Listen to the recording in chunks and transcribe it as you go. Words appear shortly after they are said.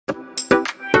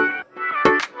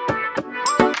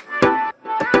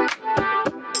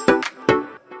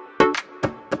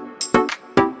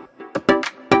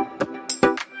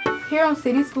Here on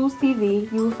City Schools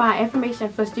TV, you will find information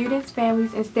for students,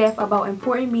 families, and staff about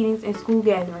important meetings and school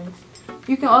gatherings.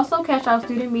 You can also catch our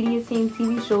student media team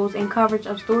TV shows and coverage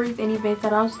of stories and events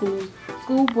at our schools,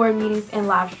 school board meetings, and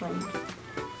live streams.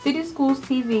 City Schools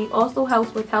TV also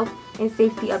helps with health and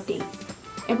safety updates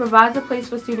and provides a place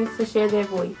for students to share their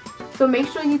voice. So make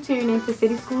sure you tune in to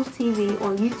City Schools TV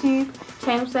on YouTube,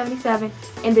 Channel 77,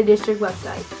 and the district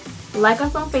website. Like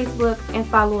us on Facebook and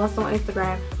follow us on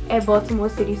Instagram at Baltimore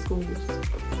City Schools.